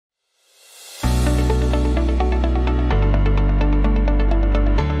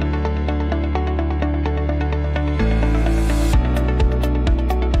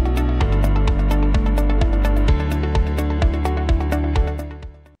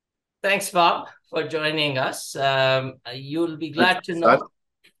Thanks, Bob, for joining us. You'll be Thanks, glad to Asad. know.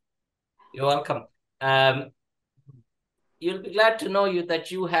 You're welcome. Um, you'll be glad to know that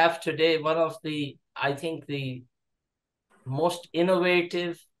you have today one of I think, the most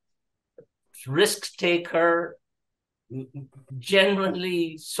innovative, risk taker,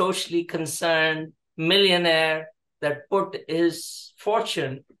 genuinely socially concerned millionaire that put his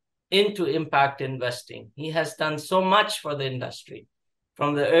fortune into impact investing. He has done so much for the industry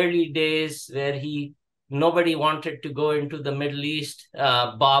from the early days where nobody wanted to go into the Middle East.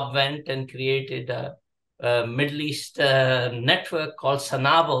 Bob went and created a Middle East network called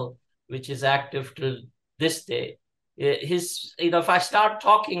Sanabel, which is active till this day. If I start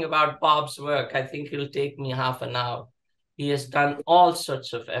talking about Bob's work, I think it'll take me half an hour. He has done all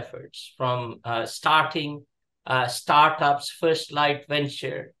sorts of efforts from starting startups, First Light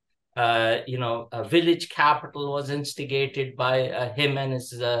Venture. Village Capital was instigated by him and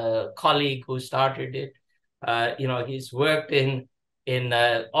his colleague who started it. He's worked in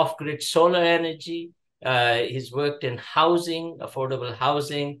off-grid solar energy. He's worked in housing, affordable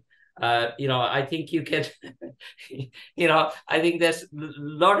housing. I think you can, I think there's a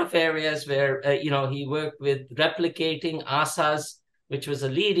lot of areas where, he worked with replicating ASA's, which was a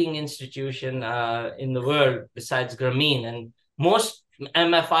leading institution in the world besides Grameen. And most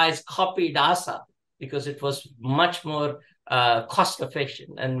MFIs copied ASA because it was much more cost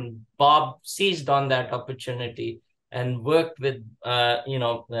efficient. And Bob seized on that opportunity and worked with, God,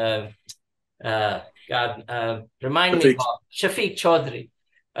 remind me, Shafiq. Bob, Shafiq Chaudhry,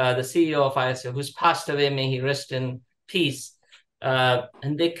 the CEO of ISO, who's passed away, may he rest in peace.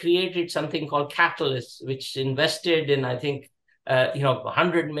 And they created something called Catalyst, which invested in, I think,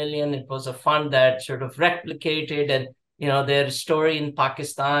 100 million. It was a fund that sort of replicated, and their story in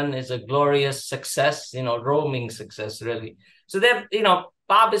Pakistan is a glorious success, roaming success, really. So they've,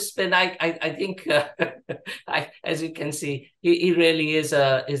 Bob has been, I think, as you can see, he really is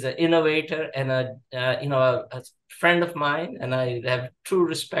an innovator and a friend of mine, and I have true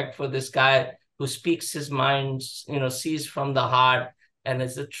respect for this guy who speaks his mind, sees from the heart, and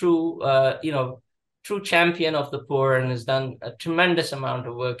is a true champion of the poor, and has done a tremendous amount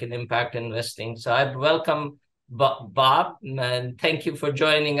of work in impact investing. So I'd welcome Bob, and thank you for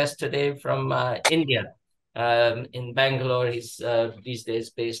joining us today from India, in Bangalore. He's these days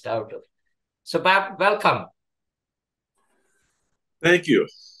based out of. So, Bob, welcome. Thank you.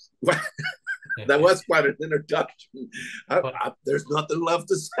 That was quite an introduction. There's nothing left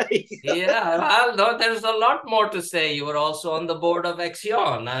to say. Yeah, well, no, there's a lot more to say. You were also on the board of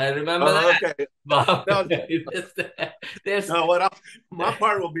Axion. I remember that. Okay. Bob, No, there's no. My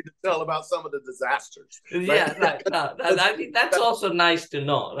part will be to tell about some of the disasters, right? Yeah, right. No, I think that's also nice to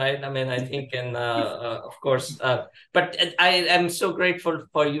know, right? I mean, I think, and of course, but I am so grateful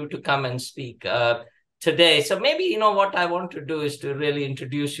for you to come and speak today. So maybe, what I want to do is to really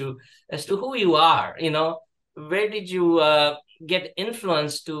introduce you as to who you are. Where did you get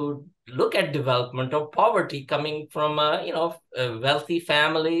influence to look at development or poverty coming from, a wealthy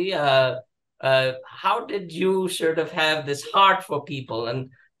family? How did you sort of have this heart for people?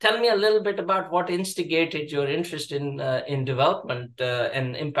 And tell me a little bit about what instigated your interest in development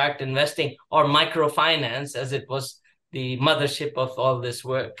and impact investing, or microfinance, as it was the mothership of all this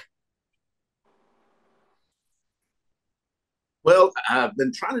work. Well, I've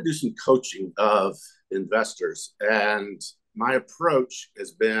been trying to do some coaching of investors, and my approach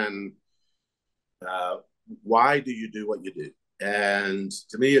has been, uh, why do you do what you do? And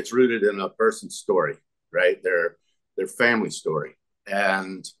to me, it's rooted in a person's story, right? Their family story,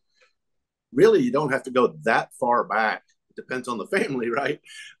 and really, you don't have to go that far back. It depends on the family, right?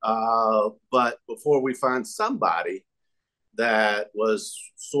 But before we find somebody that was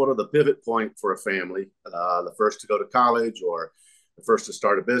sort of the pivot point for a family, the first to go to college or the first to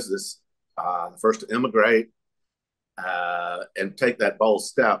start a business, the first to immigrate and take that bold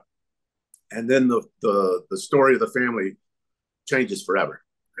step. And then the story of the family changes forever,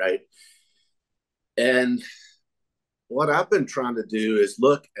 right? And what I've been trying to do is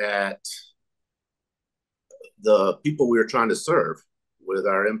look at the people we are trying to serve with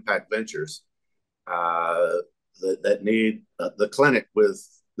our impact ventures, uh, that need the clinic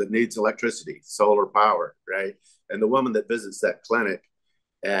that needs electricity, solar power, right? And the woman that visits that clinic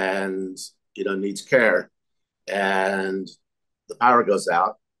and needs care, and the power goes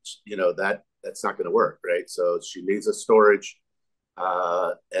out, that's not going to work, right? So she needs a storage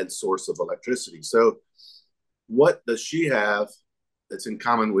and source of electricity. So what does she have that's in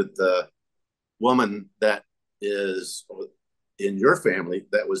common with the woman that is in your family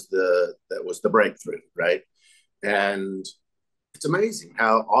that was the breakthrough, right? And it's amazing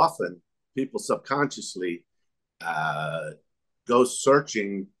how often people subconsciously uh, go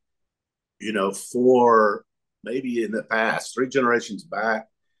searching, for maybe in the past, 3 generations back.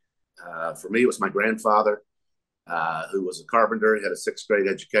 For me, it was my grandfather, who was a carpenter. He had a sixth grade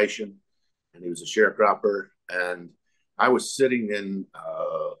education, and he was a sharecropper. And I was sitting in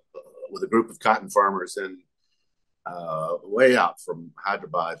with a group of cotton farmers in way out from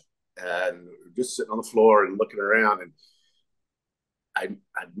Hyderabad, and just sitting on the floor and looking around. And I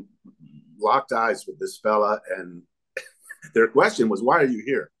locked eyes with this fella, and their question was, "Why are you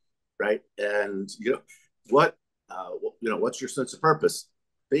here?" Right? And what, what's your sense of purpose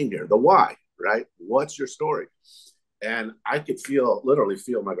being here? The why, right? What's your story? And I could literally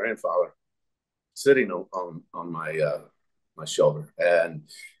feel my grandfather sitting on my shoulder, and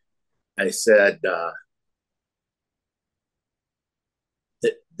I said,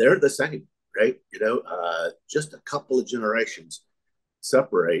 they're the same, right? Just a couple of generations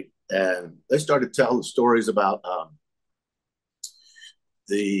separate, and they started telling stories about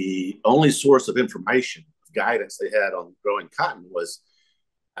the only source of information, guidance they had on growing cotton was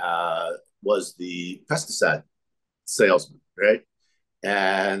the pesticide salesman, right?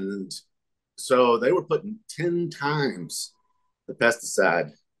 And so they were putting 10 times the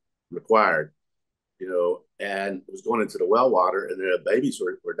pesticide required, and it was going into the well water, and the babies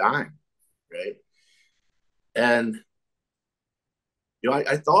were dying, right? And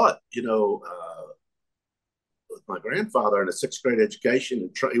I thought, with my grandfather in a sixth grade education,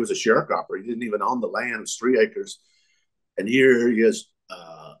 and he was a sharecropper. He didn't even own the land; it's 3 acres. And here he is,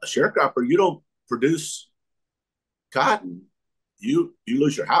 a sharecropper. You don't produce cotton, you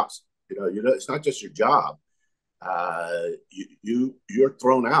lose your house. It's not just your job. You're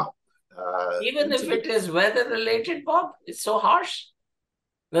thrown out. Even if it is weather related, Bob, it's so harsh.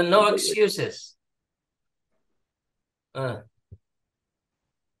 There are no excuses. I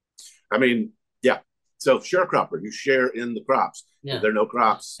mean, yeah. So sharecropper, you share in the crops. Yeah. If there are no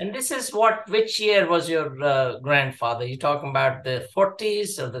crops. And this is which year was your grandfather? You talking about the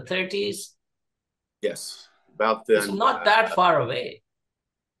 40s or the 30s? Yes, about then. It's not that far away.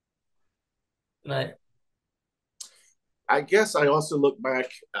 Right. I guess I also look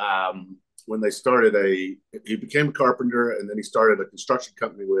back when they he became a carpenter, and then he started a construction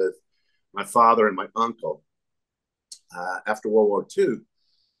company with my father and my uncle after World War II.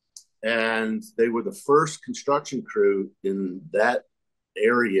 And they were the first construction crew in that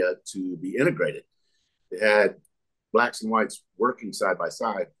area to be integrated. They had blacks and whites working side by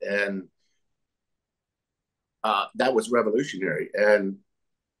side, and that was revolutionary. And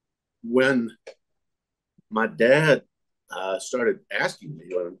when my dad started asking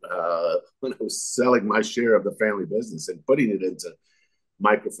me when I was selling my share of the family business and putting it into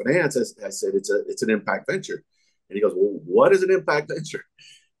microfinance, I said, it's an impact venture. And he goes, "Well, what is an impact venture?"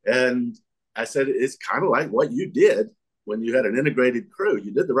 And I said, "It's kind of like what you did when you had an integrated crew.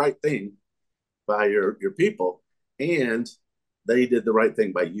 You did the right thing by your people, and they did the right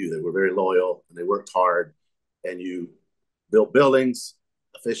thing by you. They were very loyal, and they worked hard, and you built buildings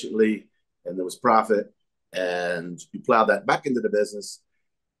efficiently, and there was profit, and you plowed that back into the business."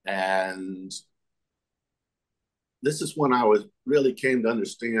 And this is when I really came to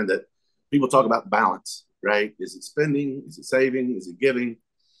understand that people talk about balance, right? Is it spending? Is it saving? Is it giving?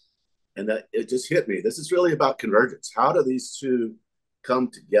 And that it just hit me. This is really about convergence. How do these two come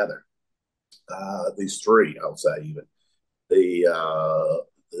together? These three, I'll say, even the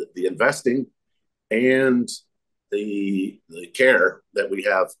investing and the care that we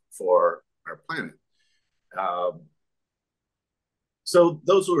have for our planet. So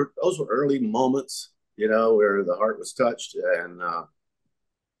those were early moments, where the heart was touched, and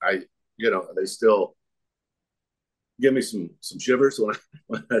they still give me some shivers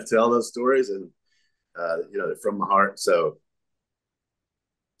when I tell those stories, and from my heart. So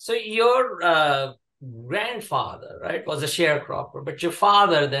your grandfather, right, was a sharecropper, but your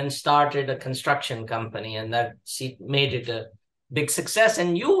father then started a construction company, and that made it a big success.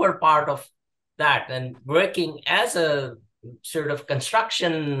 And you were part of that and working as a sort of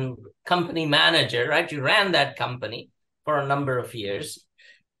construction company manager, right? You ran that company for a number of years.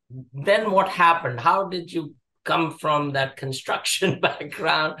 Then what happened? How did you come from that construction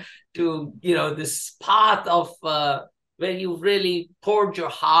background to this path of where you really poured your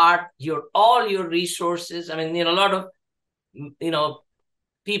heart, all your resources? I mean, a lot of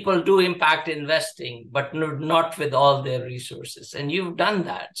people do impact investing, but not with all their resources, and you've done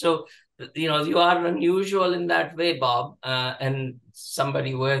that. So you are unusual in that way, Bob, and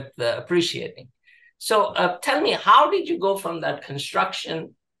somebody worth appreciating. So tell me, how did you go from that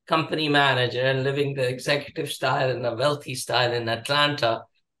construction company manager and living the executive style and a wealthy style in Atlanta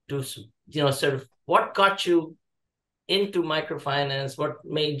to, sort of what got you into microfinance? What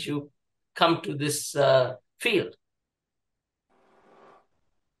made you come to this field?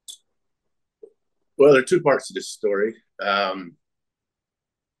 Well, there are two parts to this story.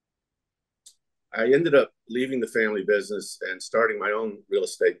 I ended up leaving the family business and starting my own real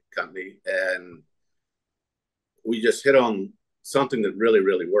estate company. And we just hit on something that really,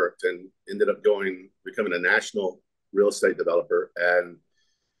 really worked and ended up becoming a national real estate developer and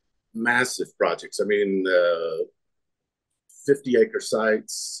massive projects. I mean, 50-acre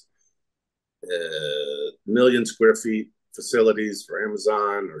sites, million square feet facilities for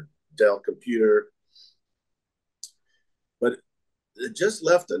Amazon or Dell Computer. But it just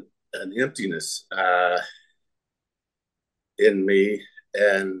left an emptiness in me.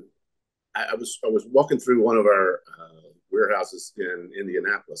 And I was walking through one of our warehouses in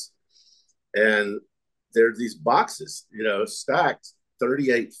Indianapolis, and there's these boxes, stacked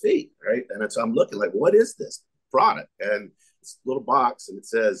 38 feet, right? And so I'm looking like, what is this product? And it's a little box, and it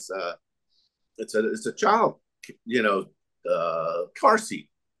says it's a child, car seat,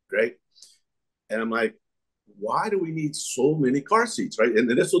 right? And I'm like, why do we need so many car seats, right? And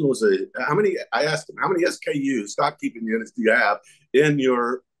this one was I asked him, how many SKUs, stock keeping units, do you have in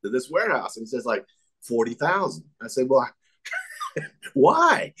this warehouse? And he says like 40,000. I said, well,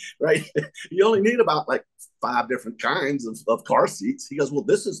 why, right? You only need about like 5 different kinds of car seats. He goes, well,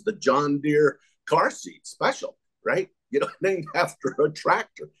 this is the John Deere car seat special, right? Named after a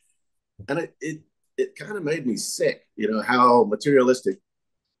tractor. And it kind of made me sick, how materialistic,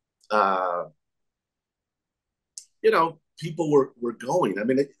 people were going. I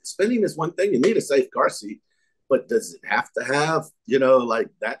mean, spending is one thing. You need a safe car seat, but does it have to have, like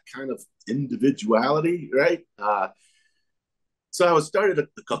that kind of individuality, right? So I started a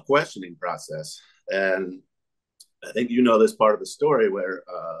questioning process. And I think this part of the story where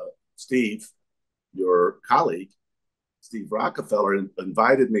Steve, your colleague, Steve Rockefeller,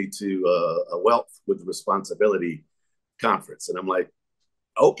 invited me to a Wealth with Responsibility conference. And I'm like,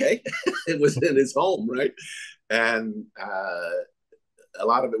 okay. It was in his home, right? And a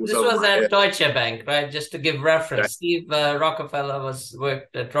lot of it was This over was my at head. Deutsche Bank, right? Just to give reference, Right. Steve Rockefeller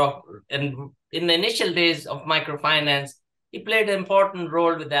worked at and in the initial days of microfinance, he played an important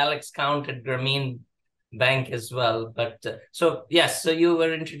role with Alex Count at Grameen Bank as well. But so yes, so you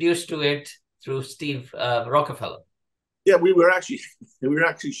were introduced to it through Steve Rockefeller. Yeah, we were actually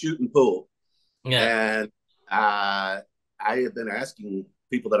shooting pool, Yeah, and I have been asking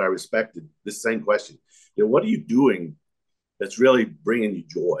people that I respected this same question. What are you doing that's really bringing you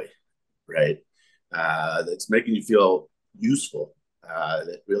joy, right? That's making you feel useful,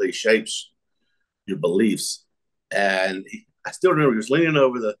 that really shapes your beliefs. And I still remember he was leaning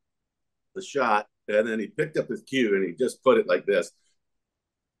over the shot, and then he picked up his cue and he just put it like this.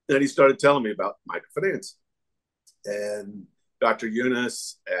 And he started telling me about microfinance and Dr.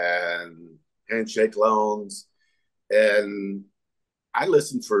 Yunus and handshake loans. And I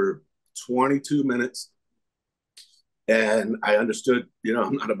listened for 22 minutes, and I understood,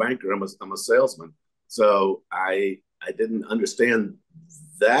 I'm not a banker, I'm a salesman. So I didn't understand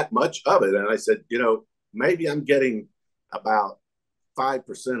that much of it. And I said, maybe I'm getting about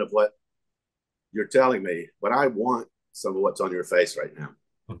 5% of what you're telling me, but I want some of what's on your face right now.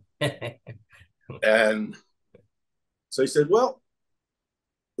 And so he said, well,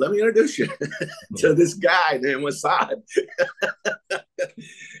 let me introduce you to this guy named Asad.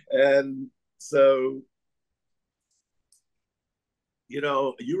 And so,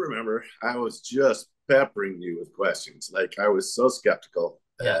 you remember I was just peppering you with questions. Like, I was so skeptical.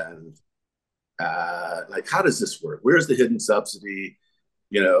 yeah. And like, how does this work? Where's the hidden subsidy?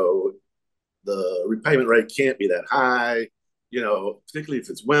 The repayment rate can't be that high, particularly if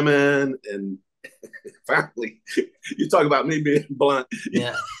it's women. And finally, you talk about me being blunt.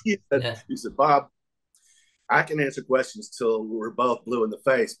 Yeah. You said, Bob, I can answer questions till we're both blue in the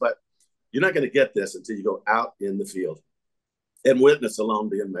face, but you're not going to get this until you go out in the field and witness a loan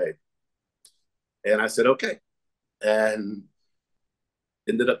being made. And I said, okay. And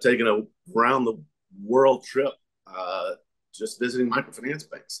ended up taking a round the world trip, just visiting microfinance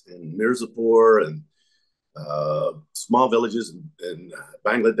banks in Mirzapur and small villages in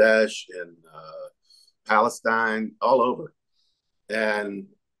Bangladesh and Palestine, all over. And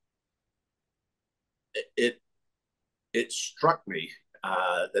it struck me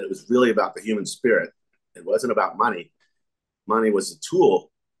that it was really about the human spirit. It wasn't about money. Money was a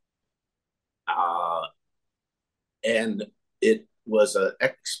tool, and it was an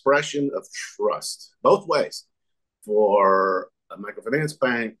expression of trust both ways for a microfinance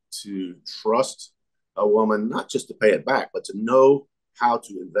bank to trust a woman, not just to pay it back, but to know how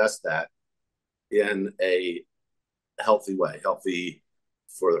to invest that in a healthy way, healthy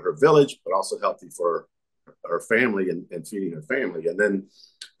for her village, but also healthy for her family and feeding her family. And then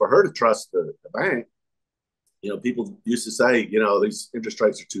for her to trust the bank, people used to say, these interest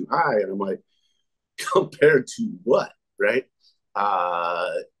rates are too high. And I'm like, compared to what, right?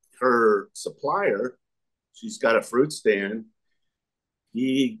 Her supplier, she's got a fruit stand.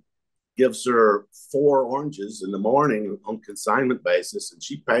 He gives her 4 oranges in the morning on consignment basis, and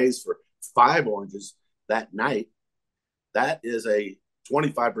she pays for 5 oranges that night. That is a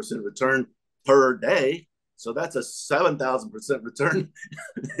 25% return per day. So that's a 7,000% return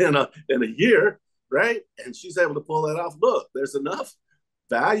in a year, right? And she's able to pull that off. Look, there's enough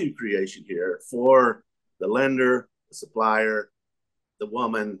value creation here for the lender, the supplier, the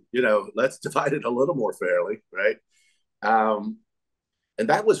woman. Let's divide it a little more fairly, right? And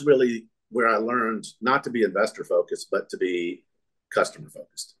that was really where I learned not to be investor focused, but to be customer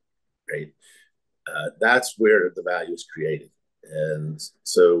focused, right? That's where the value is created. And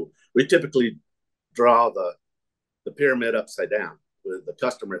so we typically draw the pyramid upside down with the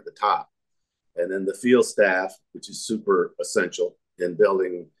customer at the top, and then the field staff, which is super essential in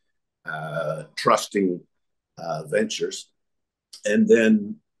building trusting ventures. And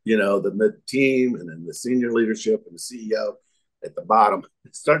then, the mid team, and then the senior leadership and the CEO at the bottom.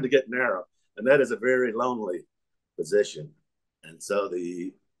 It's starting to get narrow. And that is a very lonely position. And so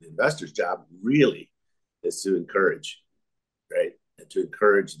the investor's job really is to encourage, right? And to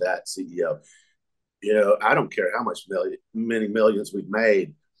encourage that CEO. I don't care how many millions we've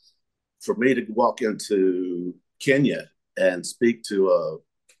made. For me to walk into Kenya and speak to a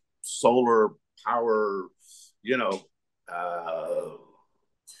solar power,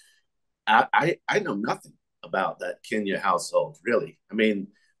 I know nothing about that Kenya household, really. I mean,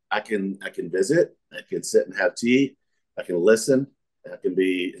 I can visit, I can sit and have tea, I can listen, I can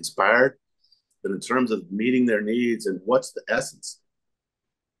be inspired. But in terms of meeting their needs and what's the essence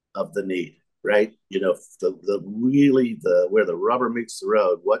of the need, right? Where the rubber meets the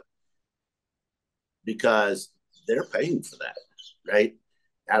road, because they're paying for that, right?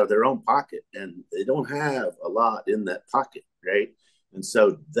 Out of their own pocket, and they don't have a lot in that pocket, right? And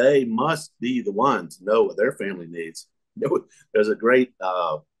so they must be the ones to know what their family needs. There's a great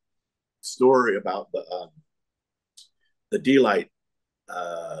story about the D-Light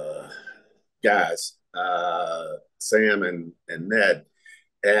guys, Sam and Ned,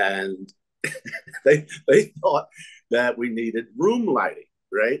 and they thought that we needed room lighting,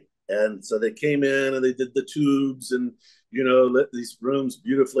 right? And so they came in and they did the tubes and lit these rooms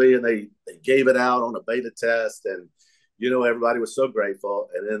beautifully, and they gave it out on a beta test, and everybody was so grateful.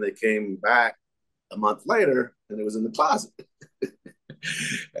 And then they came back a month later and it was in the closet.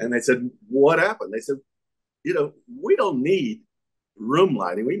 And they said, what happened? They said, we don't need room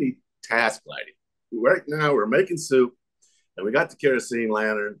lighting, we need task lighting. Right now we're making soup, and we got the kerosene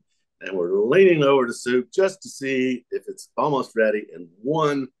lantern, and we're leaning over the soup just to see if it's almost ready, and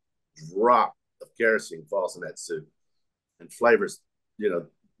one drop of kerosene falls in that soup and flavors,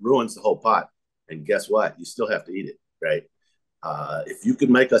 ruins the whole pot. And guess what? You still have to eat it, right? If you could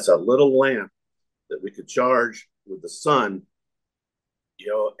make us a little lamp that we could charge with the sun,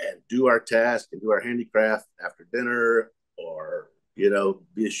 and do our task and do our handicraft after dinner, or be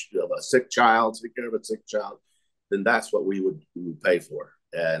a sick child, take care of a sick child, then that's what we would pay for.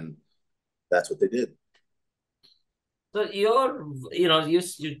 And that's what they did. So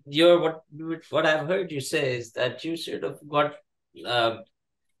what I've heard you say is that you sort of got,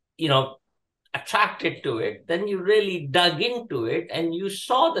 attracted to it. Then you really dug into it, and you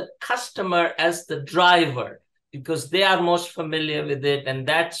saw the customer as the driver because they are most familiar with it, and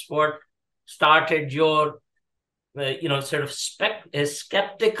that's what started your, sort of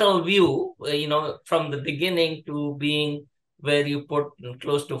skeptical view, from the beginning to being where you put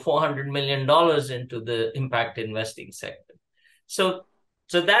close to $400 million into the impact investing sector. So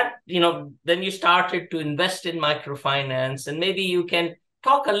that, then you started to invest in microfinance, and maybe you can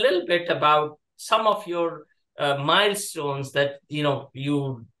talk a little bit about some of your milestones that,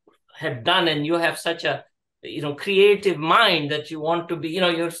 you have done, and you have such a, creative mind that you want to be,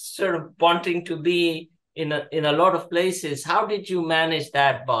 you're sort of wanting to be in a lot of places. How did you manage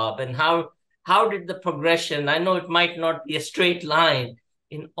that, Bob? And how did the progression, I know it might not be a straight line,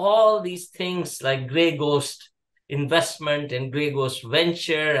 in all these things like Grey Ghost investment and Grey Ghost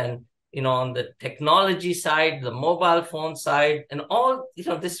venture, and, on the technology side, the mobile phone side, and all,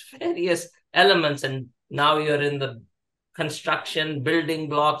 this various elements, and now you're in the construction, building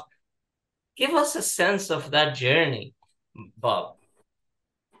blocks. Give us a sense of that journey. Bob?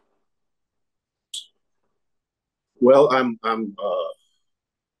 Well, I'm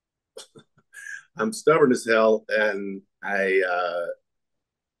stubborn as hell, and I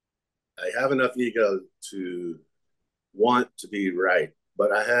have enough ego to want to be right.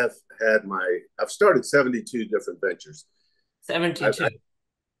 But I've started 72 different ventures. I, 72.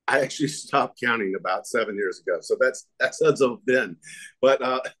 I actually stopped counting about 7 years ago. So that's as of then. But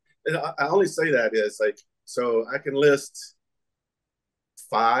I only say that is like, so I can list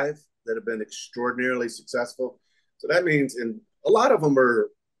five that have been extraordinarily successful. So that means, and a lot of them are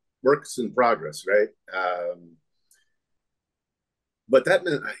works in progress, right? But that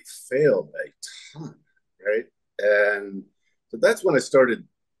meant I failed a ton, right? And so that's when I started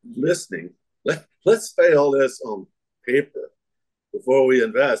listening. Let's fail this on paper before we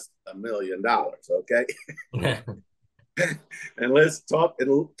invest $1 million, okay? And let's talk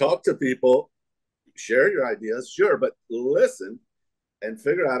to people, share your ideas, sure, but listen and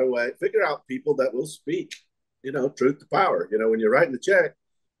figure out people that will speak, truth to power. When you're writing the check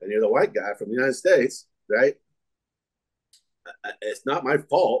and you're the white guy from the United States, right? It's not my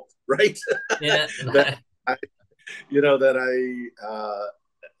fault, right? Yeah. that I, that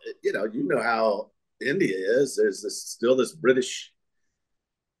how India is. There's still this British,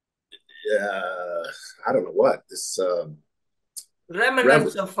 I don't know what this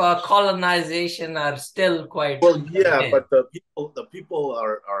Remnants remnant. of colonization are still quite Well, yeah, there. but the people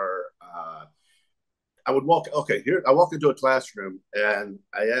are. I walk into a classroom and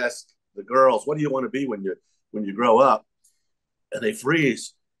I ask the girls, "What do you want to be when you grow up?" And they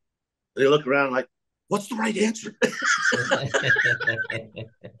freeze. They look around like, "What's the right answer?"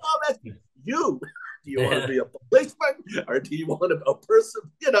 Oh, that's you. Do you want to be a policeman or do you want to be a person?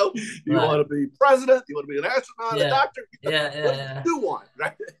 Do you Right. want to be president? Do you want to be an astronaut, a Yeah. doctor? Yeah. What do Yeah. you want?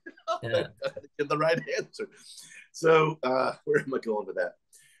 Right? Yeah. Get the right answer. So where am I going with that?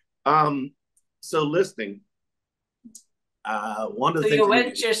 Um, so listening, one of So the things your you need to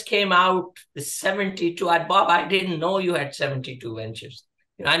do. ventures came out the 72. Bob, I didn't know you had 72 ventures.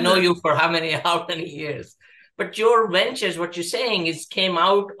 I know No, you for how many years? But your ventures, what you're saying is came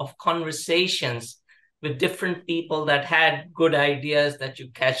out of conversations with different people that had good ideas that you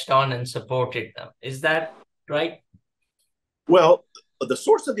catched on and supported them. Is that right? well, the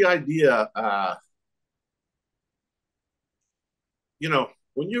source of the idea,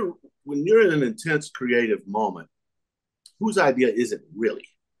 when you're in an intense creative moment, whose idea is it really,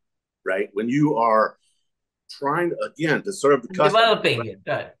 right? When you are trying again to serve the customer, Developing right? it,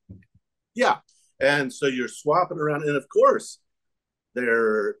 right? Yeah, and so you're swapping around, and of course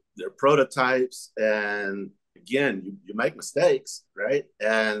they're prototypes, and again you make mistakes, right?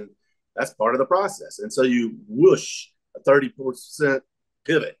 And that's part of the process, and so you whoosh a 30%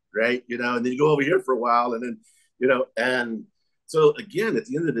 pivot, right? And then you go over here for a while, and then and so again at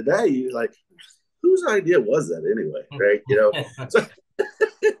the end of the day you're like, whose idea was that anyway, right? So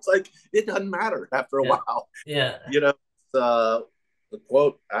it's like it doesn't matter after a Yeah, while. yeah, you know the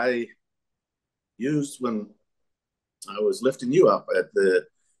quote I used when I was lifting you up at the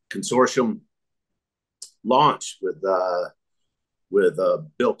consortium launch with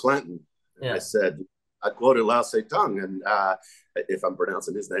Bill Clinton, and I yeah. said, I quoted Lao Tse-tung, and if I'm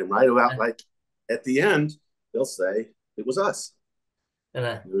pronouncing his name right, about like at the end they'll say it was us.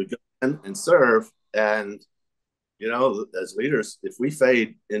 Yeah. We would go in and serve, and as leaders, if we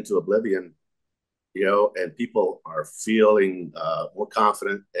fade into oblivion, and people are feeling more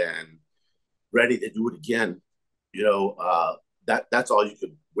confident and ready to do it again, that's all you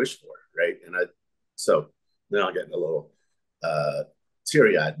could wish for, right? So now I'm getting a little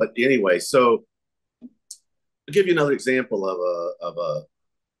teary eyed. But anyway, so I'll give you another example of a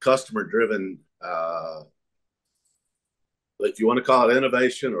customer driven, if you want to call it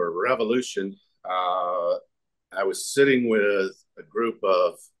innovation or revolution. I was sitting with a group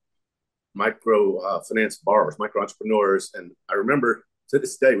of micro finance borrowers, micro entrepreneurs, and I remember to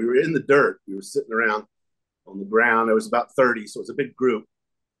this day we were in the dirt. We were sitting around on the ground. There was about 30, so it was a big group,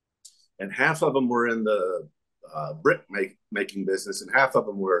 and half of them were in the making business, and half of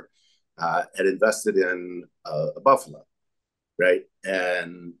them had invested in a buffalo, right?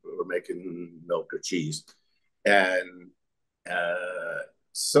 And were making milk or cheese, and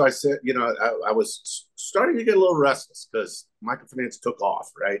so I said, I was starting to get a little restless because microfinance took off,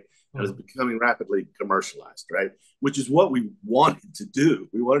 right? And it was becoming rapidly commercialized, right? Which is what we wanted to do.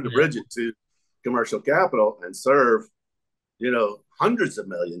 We wanted to bridge it to commercial capital and serve, hundreds of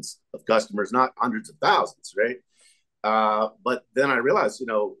millions of customers, not hundreds of thousands, right? But then I realized,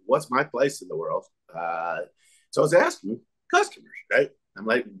 what's my place in the world? So I was asking customers, right? I'm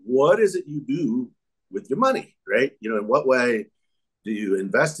like, what is it you do with your money, right? In what way do you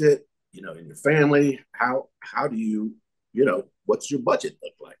invest it, in your family? How do you, what's your budget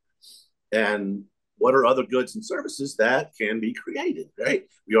look like? And what are other goods and services that can be created, right?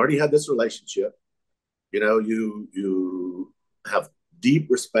 We already have this relationship. You have deep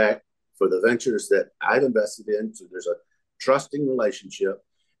respect for the ventures that I've invested in. So there's a trusting relationship,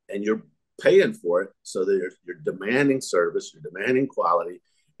 and you're paying for it. So that you're demanding service, you're demanding quality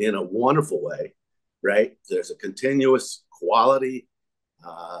in a wonderful way, right? There's a continuous quality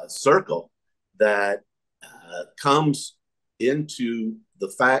circle that comes into the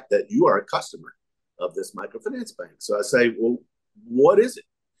fact that you are a customer of this microfinance bank. So I say, well, what is it?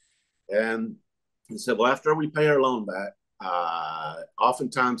 And he said, well, after we pay our loan back,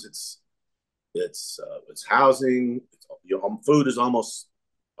 oftentimes it's housing, food is almost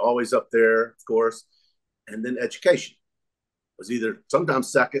always up there, of course, and then education was either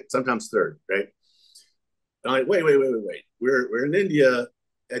sometimes second, sometimes third, right? And I'm like, wait. We're in India,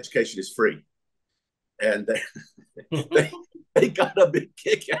 education is free, and they got a big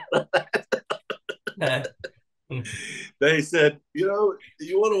kick out of that. They said, do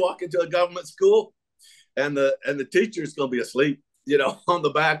you want to walk into a government school, and the teacher's going to be asleep, on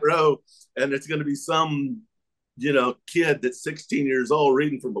the back row, and it's going to be some kid that's 16 years old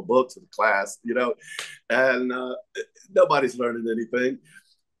reading from a book to the class, and nobody's learning anything.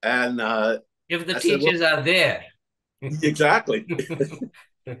 And if the teachers are there. Exactly.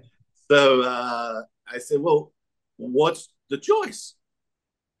 So I said, well, what's the choice?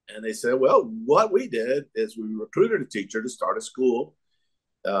 And they said, well, what we did is we recruited a teacher to start a school.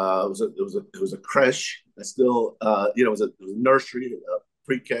 It was a creche. Still, it was a nursery,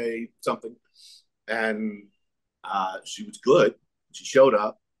 pre-K, something. And she was good. She showed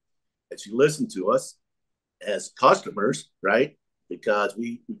up and she listened to us as customers, right? Because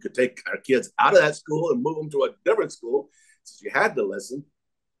we could take our kids out of that school and move them to a different school. So she had to listen.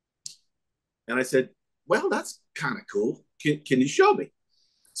 And I said, well, that's kind of cool. Can you show me?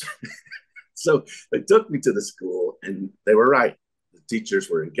 So they took me to the school, and they were right. The teachers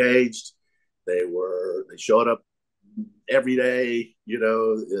were engaged. They showed up every day.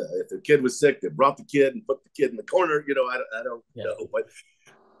 If the kid was sick, they brought the kid and put the kid in the corner. I don't know.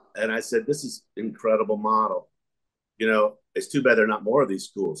 And I said, this is an incredible model. It's too bad there are not more of these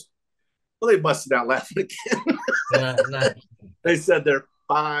schools. Well, they busted out laughing again. They said there are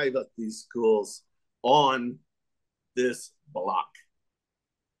 5 of these schools on this block.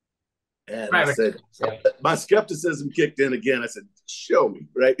 And I said, my skepticism kicked in again. I said, show me,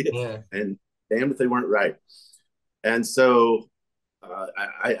 right? Yeah. And damn if they weren't right. And so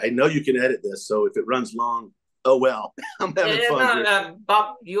I know you can edit this. So if it runs long, oh, well, I'm having fun.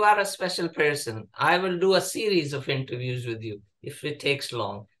 Bob, you are a special person. I will do a series of interviews with you. If it takes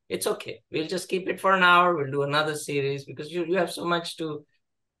long, it's okay. We'll just keep it for an hour. We'll do another series because you have so much to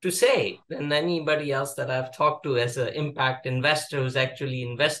say than anybody else that I've talked to as an impact investor who's actually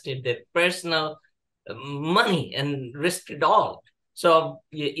invested their personal money and risked it all. So,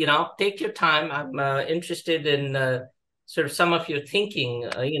 take your time. I'm interested in sort of some of your thinking,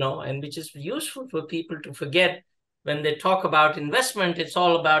 and which is useful for people to forget when they talk about investment. It's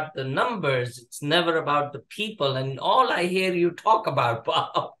all about the numbers. It's never about the people. And all I hear you talk about,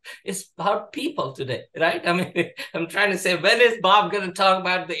 Bob, is about people today, right? I mean, I'm trying to say, when is Bob going to talk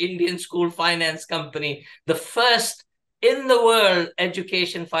about the Indian School Finance Company, the first in the world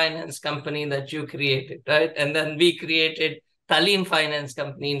education finance company that you created, right? And then we created Talim Finance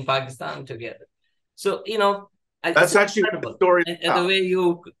Company in Pakistan together. So, that's actually the story. And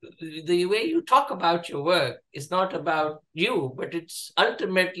the way you talk about your work is not about you, but it's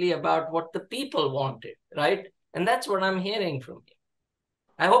ultimately about what the people wanted, right? And that's what I'm hearing from you.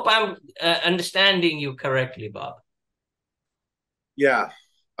 I hope I'm understanding you correctly, Bob. Yeah.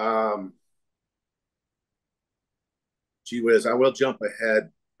 Gee whiz, I will jump ahead.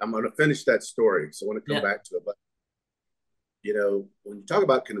 I'm going to finish that story, so I want to come back to it. But, when you talk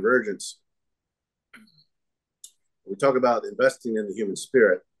about convergence, we talk about investing in the human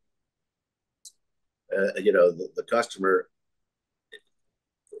spirit, the customer,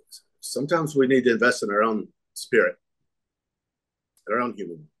 sometimes we need to invest in our own spirit, our own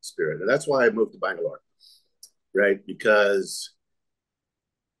human spirit. And that's why I moved to Bangalore, right? Because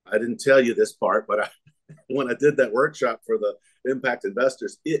I didn't tell you this part, but when I did that workshop for the impact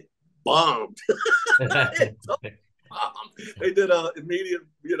investors, it bombed. It bombed. They did an immediate,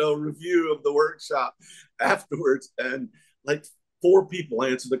 review of the workshop afterwards, and like 4 people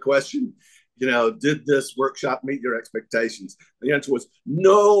answered the question, did this workshop meet your expectations? The answer was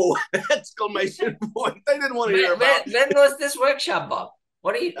no! Exclamation point. They didn't want to hear about it. When was this workshop, Bob?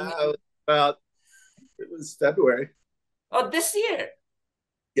 What are you? About It was February. Oh, this year.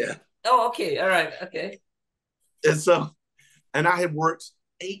 Yeah. Oh, okay. All right. Okay. And so, and I had worked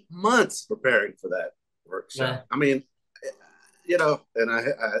 8 months preparing for that Right. workshop. I mean, and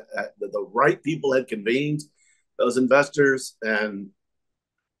the right people had convened, those investors, and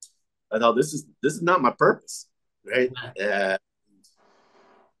I thought this is not my purpose, right? Right. And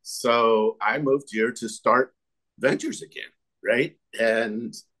so I moved here to start ventures again, right?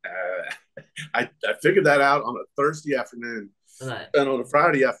 And I figured that out on a Thursday afternoon, Right. and on a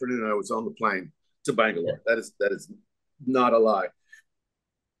Friday afternoon I was on the plane to Yeah. Bangalore. That is not a lie.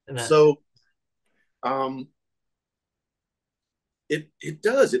 Right. So um, it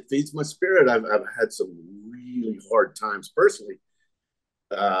does. It feeds my spirit. I've had some really hard times personally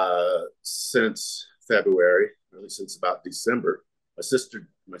since February, really since about December. My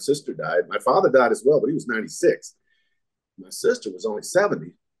sister died. My father died as well, but he was 96. My sister was only 70,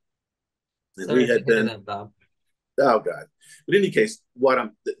 and we Sorry to had hear been, that, Bob. oh God. But in any case,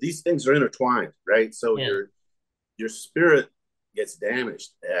 these things are intertwined, right? So Yeah. your spirit gets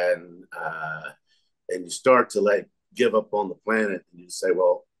damaged, and you start to like give up on the planet, and you say,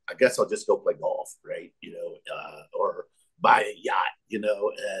 well, I guess I'll just go play golf, right? Or buy a yacht, and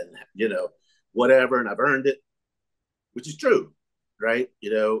whatever, and I've earned it, which is true, right?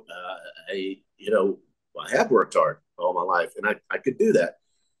 I have worked hard all my life, and I could do that,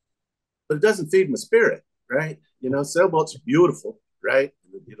 but it doesn't feed my spirit, right? Sailboats are beautiful, right?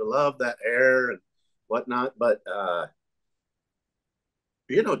 You love that air and whatnot, but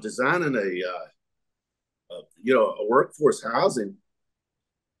designing a workforce housing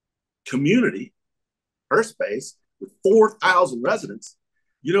community, her space with 4,000 residents,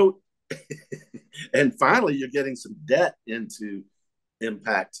 you know, and finally you're getting some debt into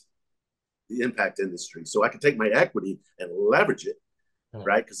impact the impact industry. So I can take my equity and leverage it, Right.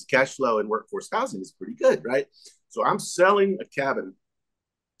 right? Because the cash flow in workforce housing is pretty good, right? So I'm selling a cabin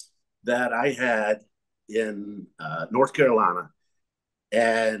that I had in North Carolina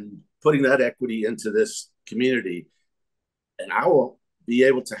and putting that equity into this community, and I will be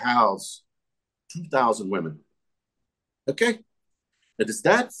able to house 2,000 women. Okay. Now, does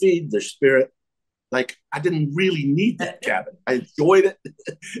that feed their spirit? Like, I didn't really need that cabin. I enjoyed it.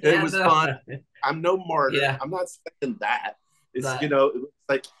 It Yeah. was No. fun. I'm no martyr. Yeah. I'm not saying that. It's, Right. it's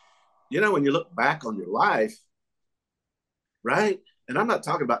like, when you look back on your life, right? And I'm not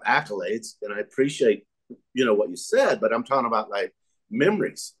talking about accolades, and I appreciate, what you said, but I'm talking about like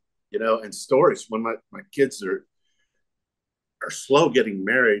memories, and stories when my kids are slow getting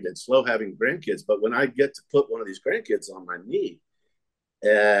married and slow having grandkids. But when I get to put one of these grandkids on my knee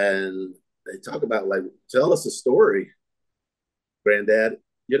and they talk about, like, tell us a story, granddad,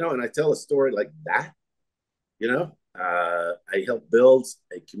 and I tell a story like that, I help build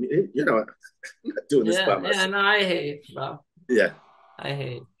a community, I'm not doing this by Yeah. Yeah. myself. No, I hate Bob. Yeah. I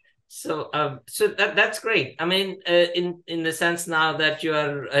hate. So that's great. I mean, in the sense now that you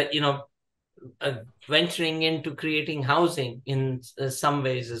are, venturing into creating housing in some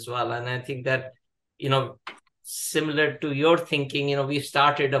ways as well. And I think that, you know, similar to your thinking, we've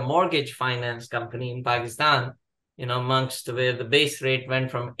started a mortgage finance company in Pakistan, amongst where the base rate went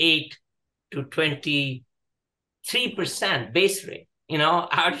from 8 to 23% base rate.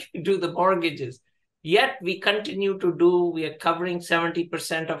 How do you do the mortgages? Yet we are covering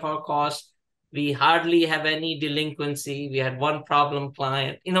 70% of our costs. We hardly have any delinquency. We had one problem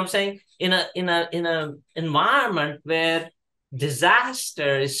client. You know what I'm saying? In a environment where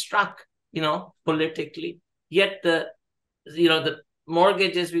disaster is struck, politically. Yet the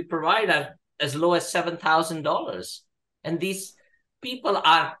mortgages we provide are as low as $7,000. And these people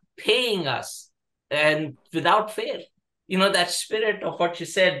are paying us and without fail. That spirit of what you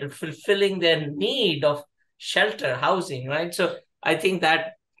said, fulfilling their need of shelter, housing, right? So I think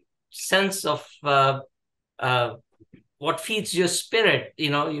that sense of uh, what feeds your spirit,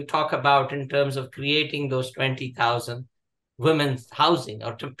 you talk about in terms of creating those 20,000 women's housing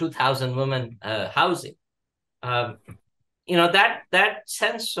or 2,000 women housing. Um, that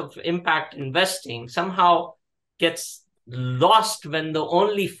sense of impact investing somehow gets lost when the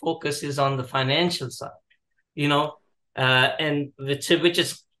only focus is on the financial side, and which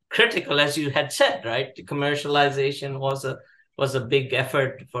is critical, as you had said, right? The commercialization was a big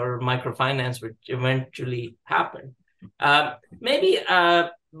effort for microfinance, which eventually happened. Maybe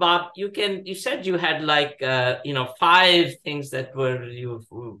Bob, you said you had like 5 things that were you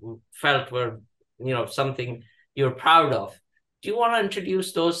felt were something you're proud of. Do you want to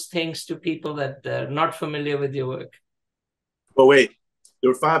introduce those things to people that are not familiar with your work? Well, wait,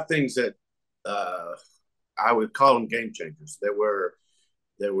 there were 5 things that uh, I would call them game changers. There were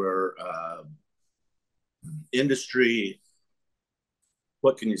industry,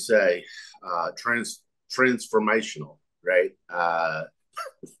 what can you say, transformational, right?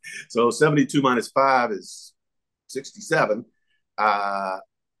 So 72 minus 5 is 67. I'm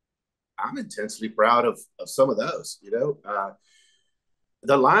intensely proud of some of those.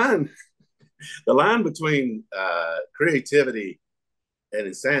 The line the line between creativity and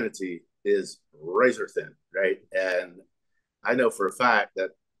insanity is razor thin, right? And I know for a fact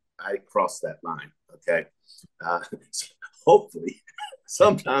that I crossed that line. Okay, so hopefully,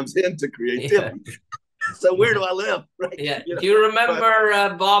 sometimes into Yeah. creativity. So where do I live? Right? Yeah. Do you But remember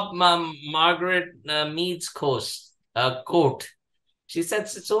Margaret Mead's quote? She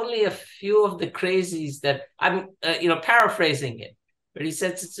says it's only a few of the crazies that I'm, paraphrasing it. But he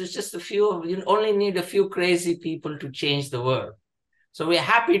says it's just a few of you only need a few crazy people to change the world. So we're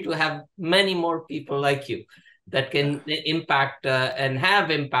happy to have many more people like you that can impact and have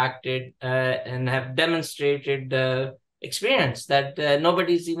impacted and have demonstrated experience that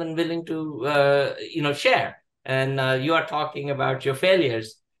nobody's even willing to share. And you are talking about your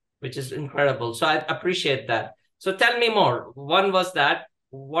failures, which is incredible. So I appreciate that. So tell me more. One was that.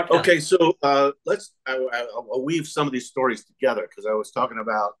 What else? okay, so I'll weave some of these stories together because I was talking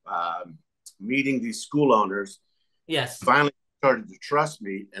about meeting these school owners. Yes. Finally started to trust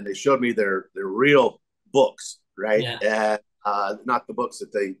me, and they showed me their real books, right? Yeah. And not the books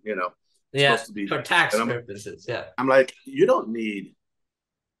that they, Yeah. supposed to be. For tax And purposes. Yeah. I'm like, you don't need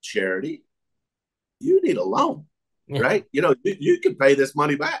charity, you need a loan, Yeah. right? You can pay this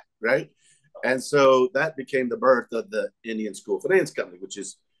money back, right? And so that became the birth of the Indian School Finance Company, which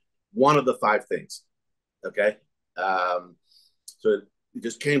is one of the 5 things. Okay. So it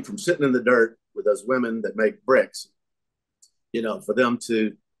just came from sitting in the dirt with those women that make bricks, for them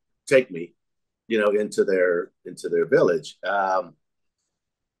to take me, into their village.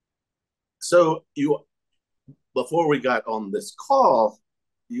 So before we got on this call,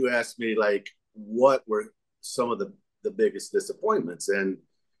 you asked me like what were some of the biggest disappointments. And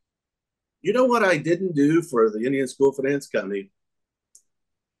you know what I didn't do for the Indian School Finance Company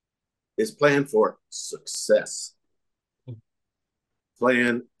is plan for success.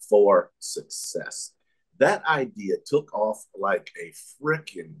 Plan for success. That idea took off like a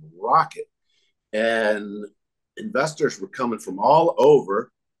freaking rocket. And investors were coming from all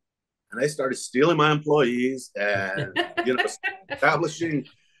over, and they started stealing my employees and establishing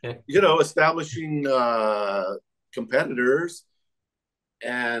competitors.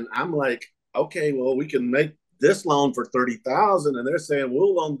 And I'm like, okay, well, we can make this loan for 30,000, and they're saying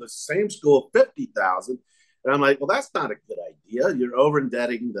we'll loan the same school 50,000. And I'm like, well, that's not a good idea. You're over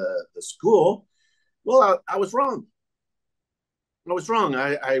indebting the school. Well, I was wrong. I was wrong.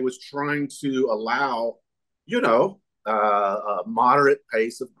 I was trying to allow, a moderate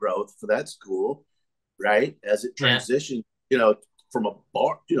pace of growth for that school, right? As it Yeah. transitioned, from a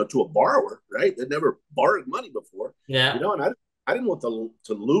to a borrower, right? They'd never borrowed money before, Yeah. And I didn't want to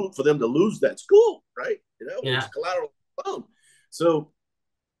lose for them to lose that school, right? It was Yeah. collateral loan. So,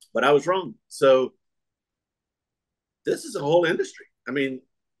 but I was wrong. So this is a whole industry. I mean,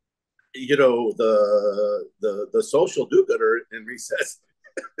 the social do-gooder in recess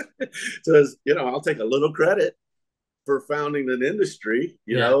says, I'll take a little credit for founding an industry,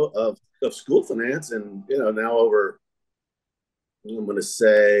 Yeah. of school finance, and now over, I'm going to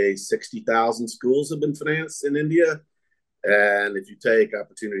say 60,000 schools have been financed in India. And if you take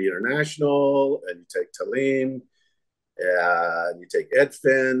Opportunity International, and you take Talim, and you take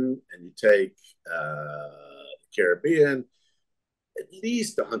Edfin, and you take Caribbean, at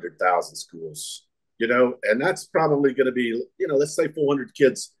least 100,000 schools, and that's probably going to be, let's say 400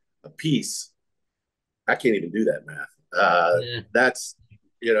 kids a piece. I can't even do that math. Yeah. That's,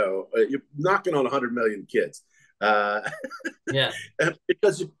 you're knocking on 100 million kids. Yeah.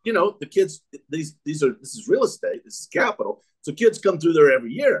 Because, the kids, this is real estate, this is capital. So kids come through there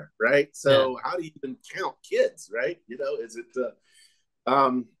every year, right? So how do you even count kids, right? Is it,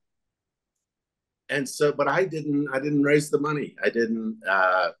 and so, but I didn't raise the money. I didn't,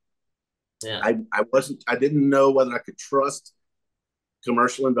 Yeah. I didn't know whether I could trust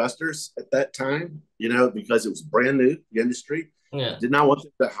commercial investors at that time, because it was brand new, the industry. Yeah. I did not want to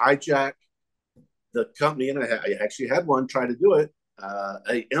hijack the company. And I actually had one try to do it.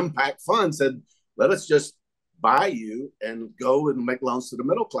 A impact fund said, let us just buy you and go and make loans to the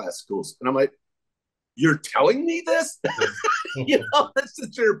middle class schools. And I'm like, you're telling me this? This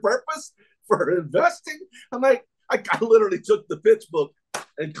is your purpose for investing? I'm like, I literally took the pitch book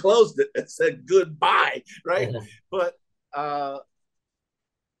and closed it and said goodbye, right? But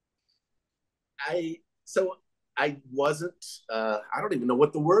I wasn't, I don't even know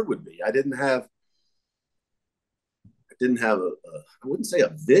what the word would be. I didn't have didn't have I wouldn't say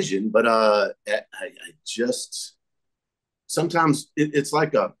a vision, but I just sometimes it's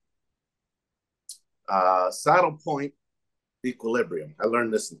like a saddle point equilibrium. I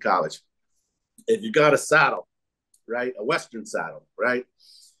learned this in college. If you got a saddle, right, a Western saddle, right,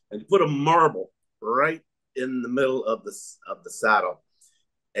 and you put a marble right in the middle of the saddle,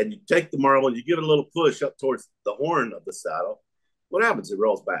 and you take the marble and you give it a little push up towards the horn of the saddle, what happens? It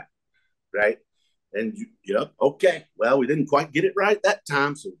rolls back, right? And okay, well, we didn't quite get it right that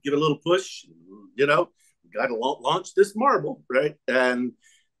time, so give it a little push. We got to launch this marble, right? And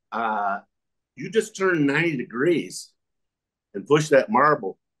you just turn 90 degrees and push that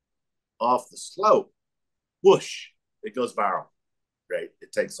marble off the slope, whoosh, it goes viral, right?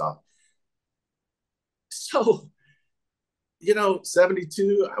 It takes off. So,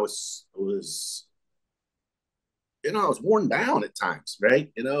 72, I was worn down at times, right?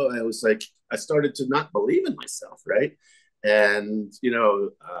 I was like, I started to not believe in myself, right? And,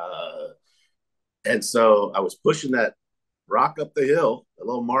 and so I was pushing that rock up the hill, a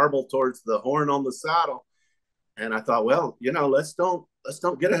little marble towards the horn on the saddle. And I thought, well, let's don't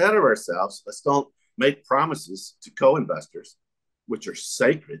get ahead of ourselves. Let's don't make promises to co-investors, which are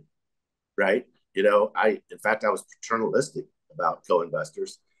sacred, right? In fact, I was paternalistic about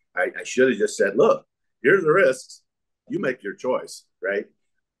co-investors. I should have just said, look, here are the risks. You make your choice, right?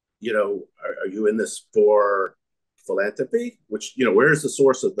 Are you in this for philanthropy? Which, where's the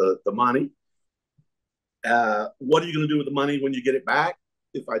source of the money? What are you going to do with the money when you get it back?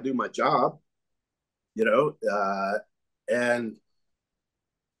 If I do my job, and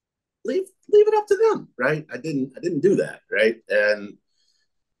leave it up to them, right? I didn't do that, right? And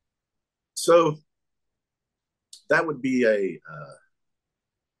so that would be a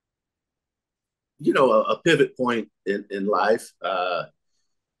pivot point in life.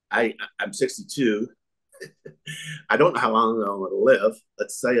 I'm 62. I don't know how long I'm going to live.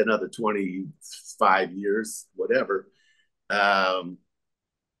 Let's say another 25 years, whatever. Then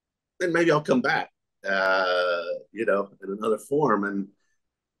maybe I'll come back, in another form, and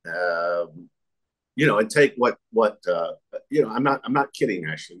and take what I'm not kidding,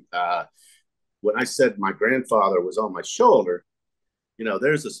 actually. When I said my grandfather was on my shoulder,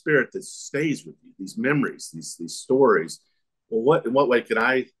 there's a spirit that stays with you, these memories, these stories. Well, in what way can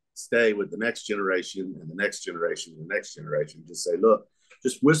I stay with the next generation and the next generation and the next generation? Just say, look,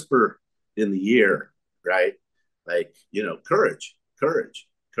 just whisper in the ear, right? Like, courage,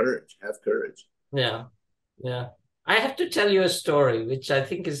 have courage. Yeah. Yeah. I have to tell you a story, which I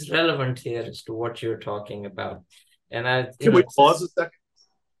think is relevant here as to what you're talking about. And can we pause a second?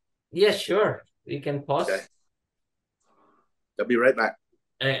 Yeah, sure. We can pause. Okay. I'll be right back.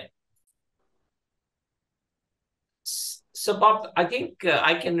 So, Bob, I think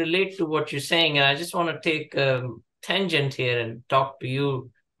I can relate to what you're saying, and I just want to take a tangent here and talk to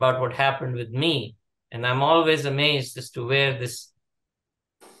you about what happened with me. And I'm always amazed as to where this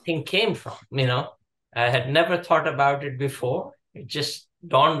thing came from. I had never thought about it before. It just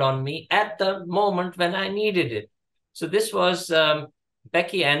dawned on me at the moment when I needed it. So this was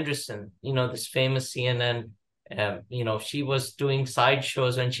Becky Anderson, this famous CNN. She was doing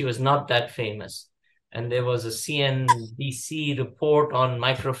sideshows when she was not that famous. And there was a CNBC report on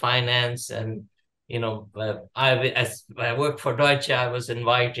microfinance. And, as I worked for Deutsche, I was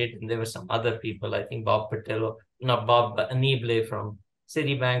invited, and there were some other people. I think Bob Pattillo, not Bob, but Anible from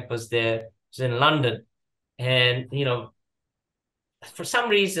Citibank was there. It was in London. And, for some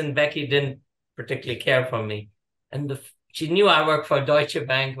reason, Becky didn't particularly care for me. And she knew I worked for Deutsche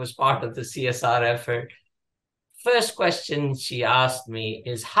Bank, was part of the CSR effort. First question she asked me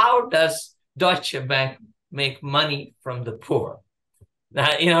is, how does Deutsche Bank make money from the poor?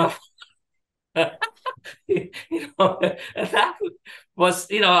 Now, that was,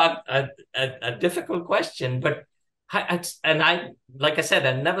 a difficult question, but I, like I said,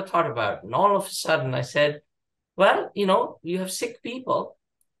 I never thought about it. And all of a sudden I said, well, you have sick people.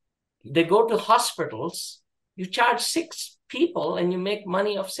 They go to hospitals. You charge sick people and you make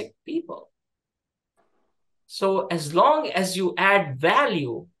money off sick people. So as long as you add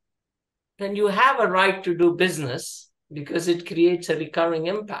value, then you have a right to do business because it creates a recurring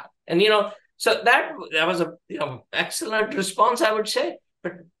impact. And, so that was a excellent response, I would say.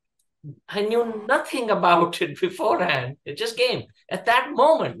 But I knew nothing about it beforehand. It just came at that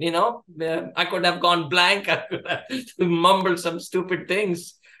moment. I could have gone blank. I could have mumbled some stupid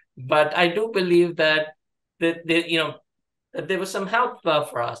things. But I do believe that that there was some help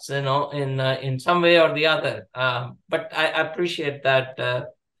for us, in some way or the other. But I appreciate that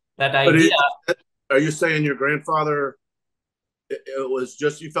idea. Are you saying your grandfather it was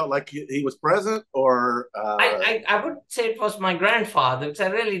just, you felt like he was present, or I would say it was my grandfather, because I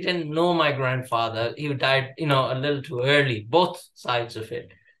really didn't know my grandfather. He died, a little too early, both sides of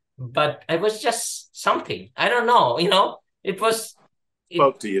it. But it was just something. I don't know, it was,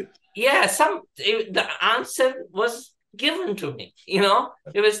 spoke to you? yeah, the answer was given to me,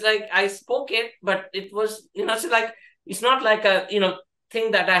 It was like I spoke it, but it was, it's not like a,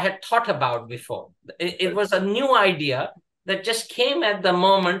 thing that I had thought about before. It was a new idea that just came at the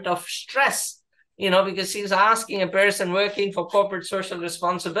moment of stress, because he's asking a person working for corporate social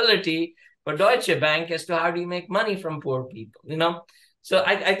responsibility for Deutsche Bank as to how do you make money from poor people, So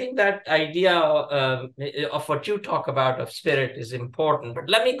I think that idea of what you talk about of spirit is important. But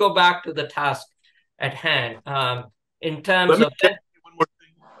let me go back to the task at hand. In terms of that. One more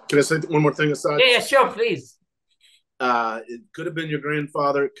thing. Can I say one more thing, Asad? Yeah, sure, please. It could have been your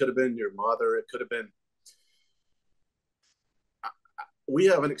grandfather. It could have been your mother. It could have been. We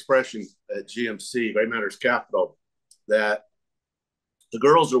have an expression at GMC, Gray Matters Capital, that the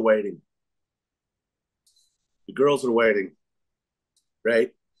girls are waiting. The girls are waiting,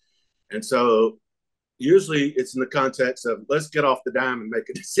 right? And so usually it's in the context of, let's get off the dime and make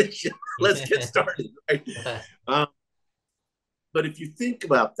a decision. Let's get started, right? But if you think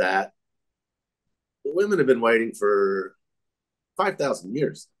about that, the women have been waiting for 5,000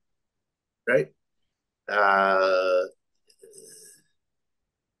 years, right?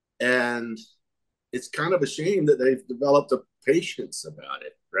 And it's kind of a shame that they've developed a patience about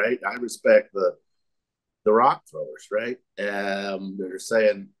it, right? I respect the rock throwers, right? They're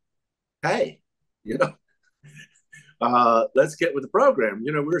saying, hey, let's get with the program.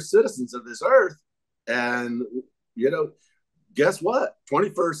 We're citizens of this earth, and guess what?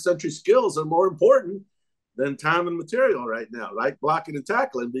 21st century skills are more important than time and material right now, right? Blocking and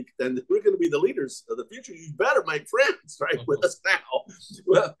tackling, and we're going to be the leaders of the future. You better make friends, right, with us now.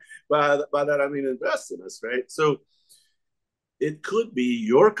 Well, by that I mean invest in us, right? So it could be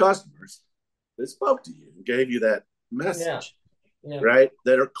your customers that spoke to you and gave you that message, right?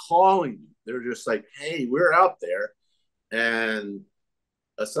 That are calling you. They're just like, hey, we're out there, and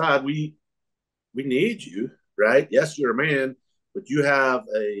Asad, we need you, right? Yes, you're a man, but you have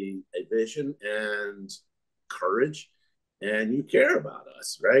a vision and courage, and you care about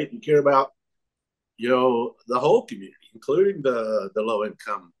us, right? You care about, the whole community, including the low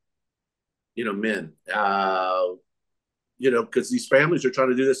income, men, because these families are trying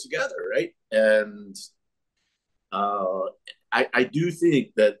to do this together, right? And I do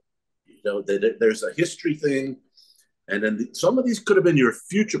think that, that there's a history thing, and then some of these could have been your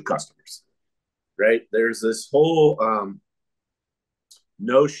future customers, right? There's this whole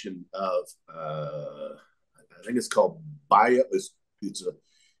notion of I think it's called bio. It's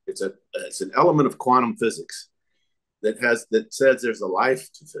an element of quantum physics that says there's a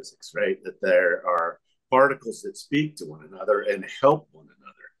life to physics, right? That there are particles that speak to one another and help one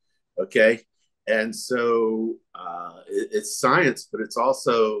another. Okay, and so it's science, but it's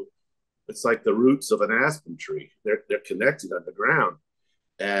like the roots of an aspen tree. They're connected underground,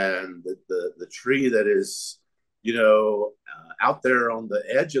 and the tree that is out there on the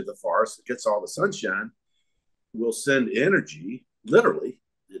edge of the forest that gets all the sunshine will send energy literally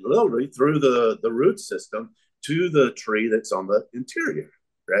through the root system to the tree that's on the interior,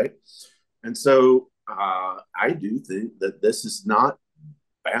 right? And so I do think that this is not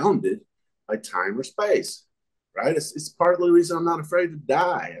bounded by time or space, right? It's part of the reason I'm not afraid to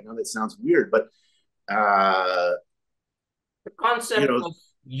die. I know that sounds weird, but the concept of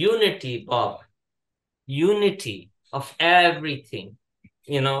unity, Bob, unity of everything,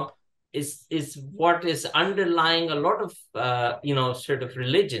 is what is underlying a lot of sort of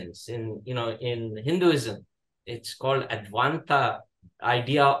religions in Hinduism. It's called Advaita,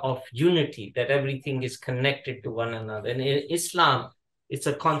 idea of unity, that everything is connected to one another. And in Islam, it's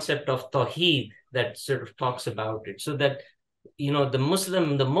a concept of Tawheed that sort of talks about it. So that, the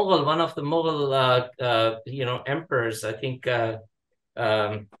Mughal, one of the Mughal, emperors, I think, Daro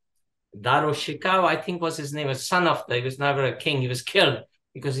Shikow, I think was his name, a son of he was never a king. He was killed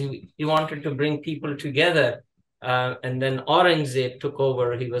because he wanted to bring people together. And then Aurangzeb took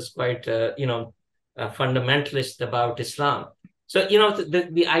over. He was quite, a fundamentalist about Islam. So,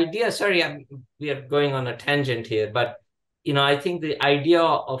 the idea, sorry, we are going on a tangent here, but, I think the idea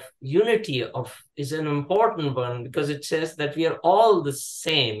of unity is an important one, because it says that we are all the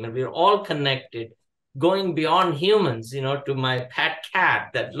same and we are all connected, going beyond humans, to my pet cat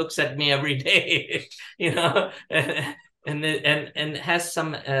that looks at me every day, and has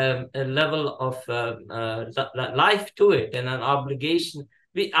some a level of life to it and an obligation.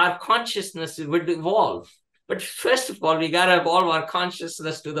 Our consciousness would evolve, But first of all, we got to evolve our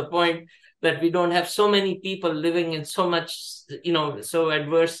consciousness to the point that we don't have so many people living in so much, so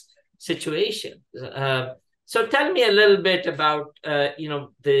adverse situation. So tell me a little bit about, the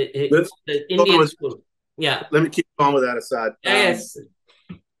Indian school. Yeah. Let me keep on with that, Asad. Yes.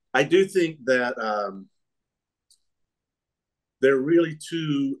 I do think that there are really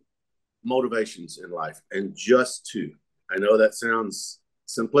two motivations in life, and just two. I know that sounds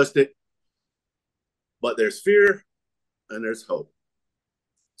simplistic, but there's fear and there's hope.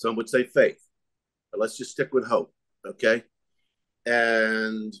 Some would say faith, but let's just stick with hope, okay?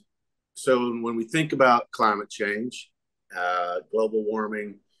 And so when we think about climate change, global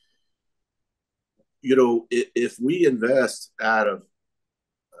warming, if we invest out of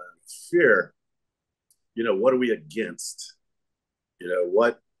fear, what are we against?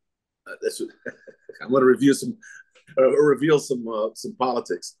 What? I'm going to reveal some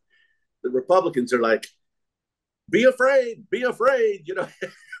politics. The Republicans are like, be afraid, be afraid.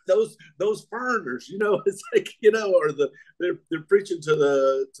 Those foreigners. It's like or they're preaching to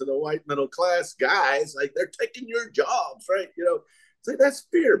the white middle class guys, like they're taking your jobs, right? It's like that's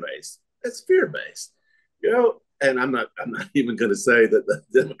fear based. That's fear based. And I'm not even going to say that the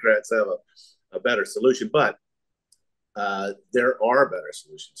Democrats have a better solution, but there are better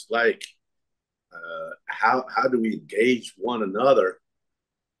solutions. Like how do we engage one another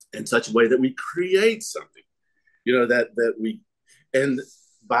in such a way that we create something, that we, and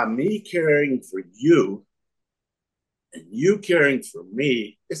by me caring for you and you caring for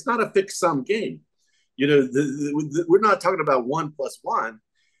me, it's not a fixed sum game. We're not talking about 1+1.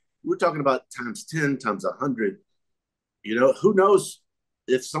 We're talking about times 10, times 100. Who knows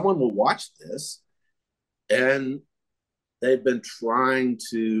if someone will watch this and they've been trying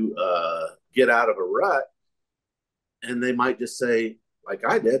to get out of a rut, and they might just say, like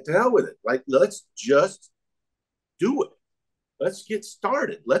I did, to hell with it. Like, let's just do it. Let's get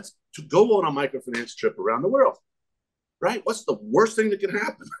started. Let's go on a microfinance trip around the world. Right? What's the worst thing that can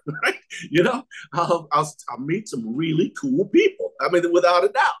happen? Right? I'll meet some really cool people. I mean, without a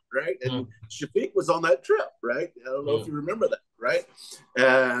doubt, right? And Shafiq was on that trip, right? I don't know if you remember that, right?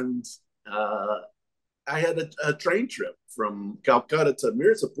 And I had a train trip from Calcutta to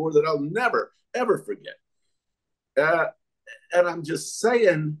Mirzapur that I'll never, ever forget. And I'm just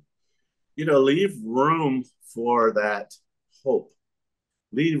saying, leave room for that hope.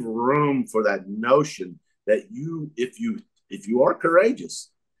 Leave room for that notion that if you are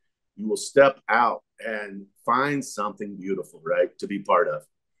courageous, you will step out and find something beautiful, right, to be part of.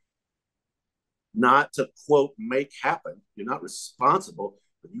 Not to, quote, make happen. You're not responsible,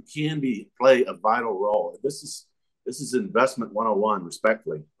 but you can play a vital role. This is investment 101,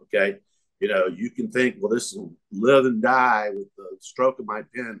 respectfully, okay? You can think, well, this will live and die with the stroke of my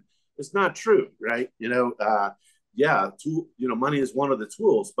pen. It's not true, right? Money is one of the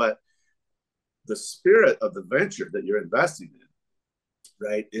tools, but the spirit of the venture that you're investing in,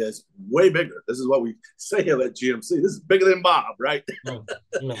 right, is way bigger. This is what we say at GMC. This is bigger than Bob, right?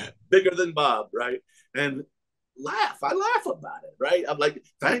 Bigger than Bob, right? And I laugh about it, right? I'm like,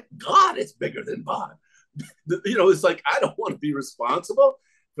 thank God it's bigger than Bob. It's like, I don't want to be responsible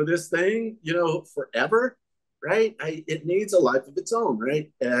for this thing, forever, right? It needs a life of its own,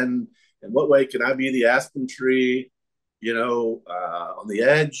 right? And in what way can I be the aspen tree, on the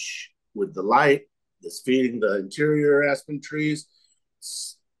edge with the light that's feeding the interior aspen trees?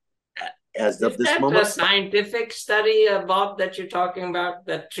 As of this moment, a scientific study, Bob, that you're talking about?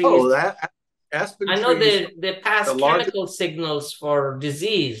 That trees. Oh, that aspen trees. I know they pass chemical signals for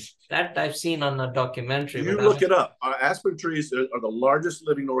disease. That I've seen on a documentary. You look it up. Aspen trees are the largest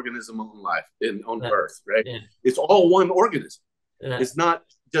living organism on life on Earth, right? Yeah. It's all one organism. Yeah. It's not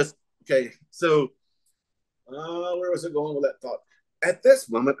just, okay, so where was I going with that thought? At this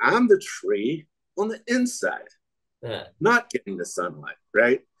moment, I'm the tree on the inside, not getting the sunlight,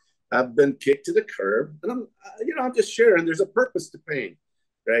 right? I've been kicked to the curb, and I'm just sharing. There's a purpose to pain,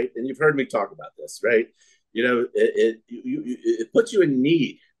 right? And you've heard me talk about this, right? It puts you in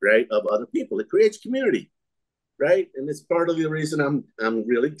need, right, of other people. It creates community, right? And it's part of the reason I'm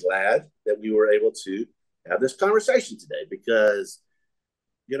really glad that we were able to have this conversation today, because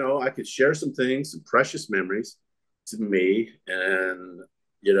I could share some things, some precious memories to me, and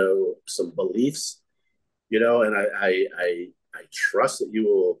some beliefs, and I trust that you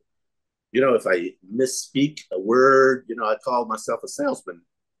will. If I misspeak a word, I called myself a salesman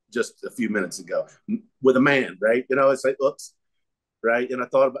just a few minutes ago with a man, right? It's like, oops, right? And I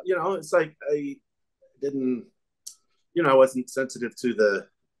thought about, it's like I didn't, I wasn't sensitive to the,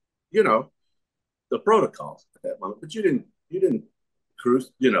 the protocol at that moment. But you didn't cruise,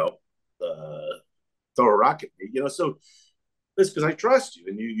 throw a rock at me, so it's because I trust you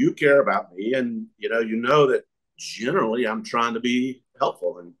and you care about me, and that generally I'm trying to be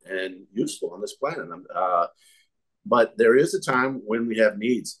helpful and useful on this planet. But there is a time when we have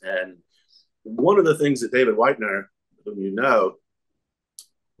needs, and one of the things that David Whitener, whom he was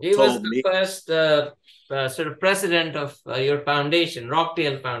told the me, first sort of president of your foundation,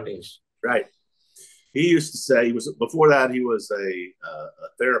 Rockdale Foundation. right? He used to say, before that he was a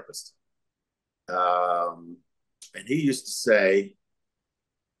therapist, and he used to say,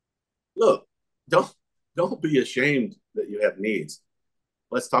 "Look, don't be ashamed that you have needs.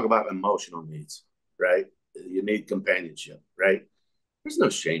 Let's talk about emotional needs, right? You need companionship, right? There's no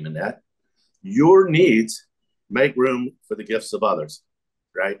shame in that. Your needs make room for the gifts of others,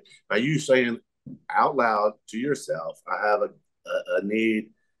 right? By you saying out loud to yourself, I have a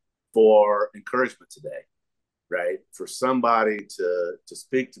need for encouragement today, right? For somebody to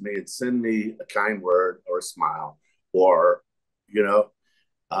speak to me and send me a kind word or a smile, or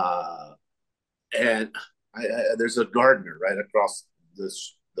uh, and there's a gardener right across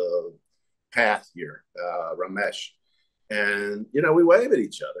the path here, Ramesh, and we wave at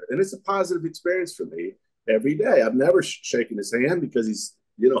each other, and it's a positive experience for me every day. I've never shaken his hand because he's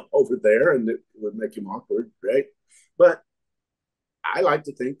over there, and it would make him awkward, right? But I like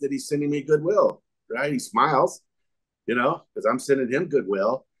to think that he's sending me goodwill, right? He smiles, because I'm sending him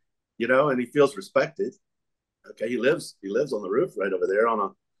goodwill, and he feels respected. Okay, he lives on the roof right over there on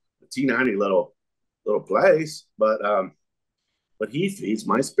a T90 little place, but he feeds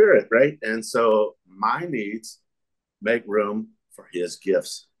my spirit, right? And so my needs make room for his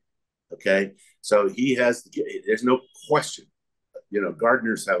gifts. Okay, so there's no question.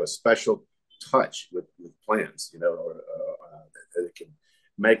 Gardeners have a special touch with plants, or that can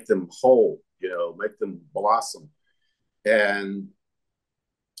make them whole, make them blossom. And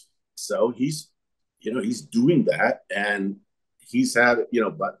so he's doing that, and he's had,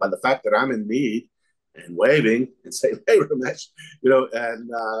 by the fact that I'm in need and waving and saying, "Hey, Ramesh," and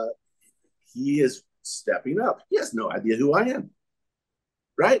he is stepping up. He has no idea who I am,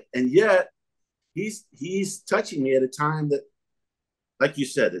 right? And yet he's touching me at a time that, like you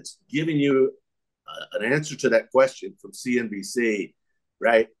said, it's giving you an answer to that question from CNBC,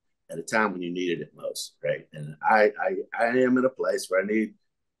 right? At a time when you needed it most, right? And I am in a place where I need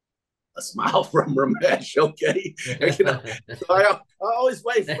a smile from Ramesh, okay? So I always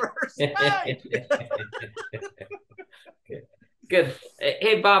wait first. Hey! Good.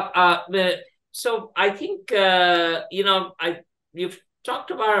 Hey, Bob. So I think you've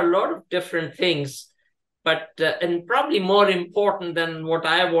talked about a lot of different things, but and probably more important than what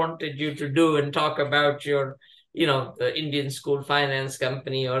I wanted you to do and talk about your, the Indian School Finance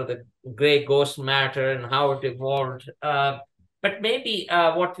Company or the Gray Ghost matter and how it evolved. But maybe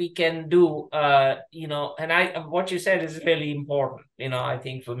what we can do, and what you said is really important. I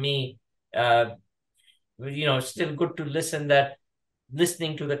think for me, still good to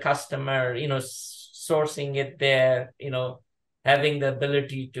listening to the customer, sourcing it there, having the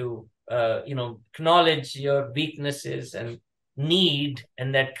ability to, acknowledge your weaknesses and need,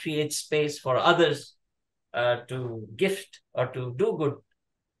 and that creates space for others to gift or to do good.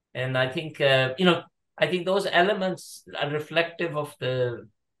 And I think, I think those elements are reflective of the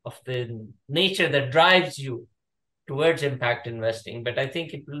nature that drives you towards impact investing. But I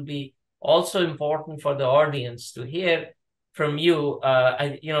think it will be also important for the audience to hear from you.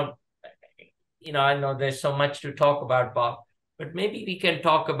 I know there's so much to talk about, Bob, but maybe we can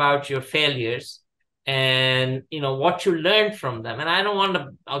talk about your failures and what you learned from them. And I don't want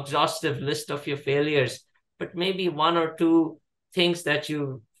an exhaustive list of your failures, but maybe one or two things that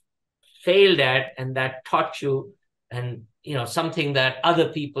you failed at and that taught you, and something that other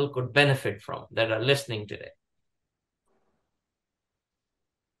people could benefit from that are listening today.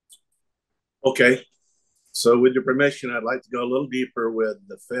 Okay, so with your permission, I'd like to go a little deeper with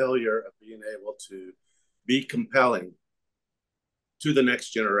the failure of being able to be compelling to the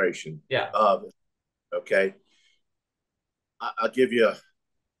next generation. Yeah. Okay, I'll give you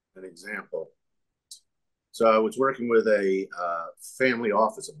an example. So I was working with a family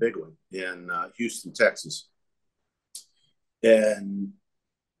office, a big one in Houston, Texas, and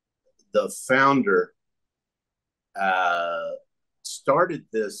the founder started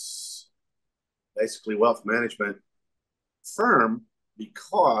this basically wealth management firm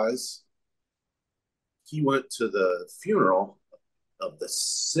because he went to the funeral of the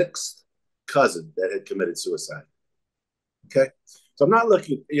sixth cousin that had committed suicide. Okay, so I'm not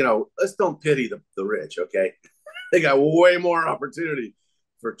looking, let's don't pity the rich, okay? They got way more opportunity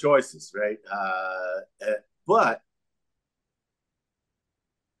for choices, right? But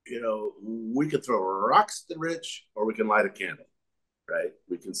we could throw rocks at the rich or we can light a candle, right?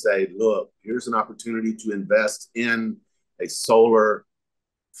 We can say, look, here's an opportunity to invest in a solar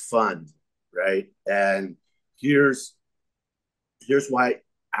fund, right? And here's why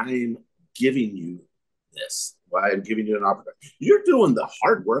I'm giving you this, why I'm giving you an opportunity. You're doing the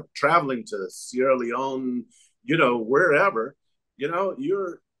hard work, traveling to Sierra Leone, wherever,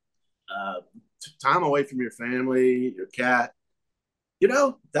 you're time away from your family, your cat,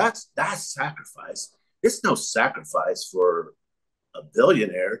 that's sacrifice. It's no sacrifice for a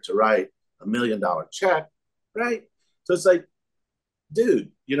billionaire to write $1 million check, right? So it's like,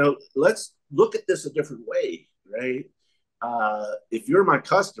 dude, let's look at this a different way, right? If you're my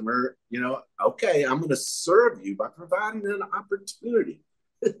customer, okay, I'm going to serve you by providing an opportunity.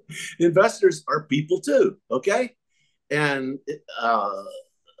 Investors are people too, okay? And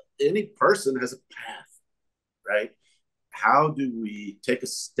any person has a path, right? How do we take a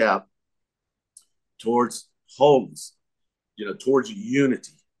step towards wholeness, towards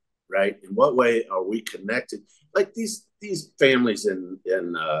unity, right? In what way are we connected? Like these families in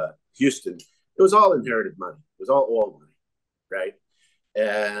Houston, it was all inherited money. It was all oil money, right?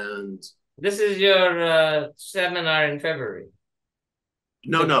 And this is your seminar in February.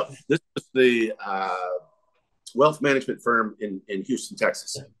 No. This was the wealth management firm in Houston,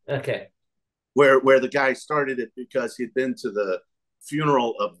 Texas. Okay. Where the guy started it because he'd been to the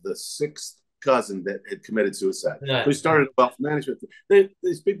funeral of the sixth cousin that had committed suicide. Right. So he started a wealth management.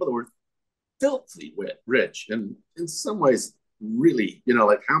 These people that were filthy rich, and in some ways, really,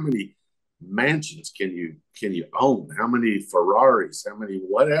 like how many mansions can you own? How many Ferraris? How many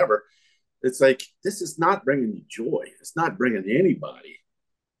whatever? It's like, this is not bringing you joy. It's not bringing anybody.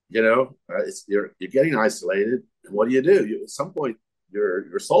 You're getting isolated, and what do? At some point,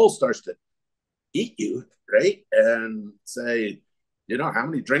 your soul starts to eat you, right? And say, how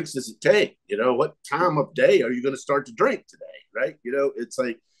many drinks does it take? What time of day are you going to start to drink today, right? It's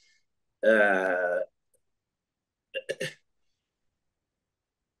like,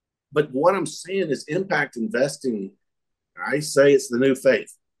 but what I'm saying is impact investing, I say it's the new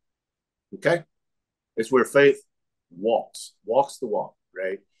faith, okay? It's where faith walks the walk,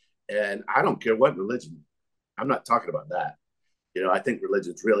 right? And I don't care what religion, I'm not talking about that. I think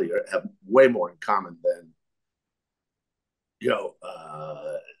religions really have way more in common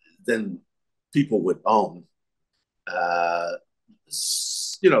than people would own.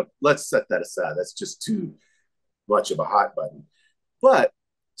 Let's set that aside. That's just too much of a hot button. But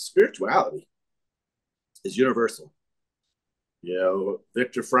spirituality is universal.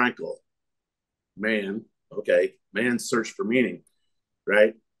 Viktor Frankl, man's search for meaning,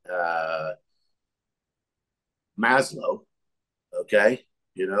 right? Maslow, okay,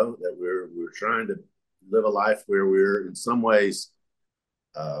 that we're trying to live a life where we're in some ways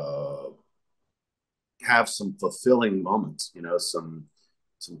have some fulfilling moments, some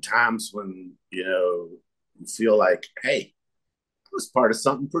times when you feel like, hey, I was part of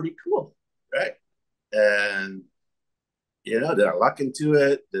something pretty cool, right? And did I luck into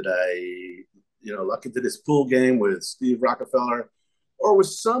it? Did I luck into this pool game with Steve Rockefeller, or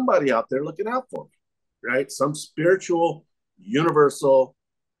was somebody out there looking out for me, right? Some spiritual universal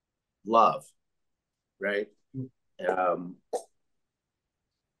love, right?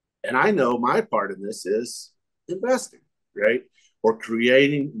 And I know my part in this is investing, right? Or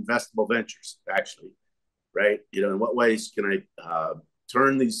creating investable ventures, actually, right? In what ways can I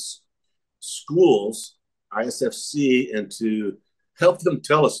turn these schools, ISFC, into help them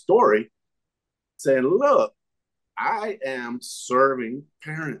tell a story saying, look, I am serving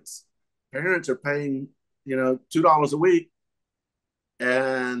parents. Parents are paying, $2 a week,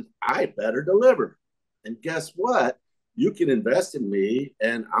 and I better deliver. And guess what? You can invest in me,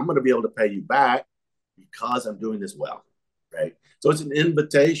 and I'm going to be able to pay you back because I'm doing this well, right? So it's an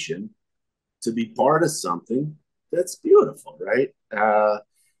invitation to be part of something that's beautiful, right?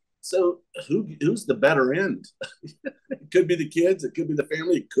 So who's the better end? It could be the kids, it could be the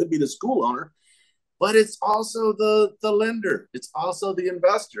family, it could be the school owner, but it's also the lender. It's also the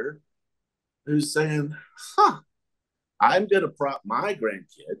investor who's saying, I'm going to prop my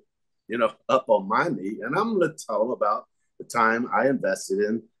grandkid, up on my knee, and I'm going to tell them about the time I invested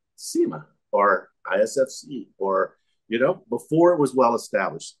in SIMA or ISFC or, before it was well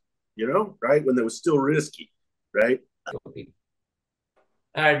established, right? When it was still risky, right? All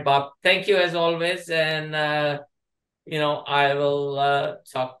right, Bob. Thank you as always. And, I will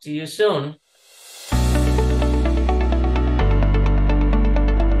talk to you soon.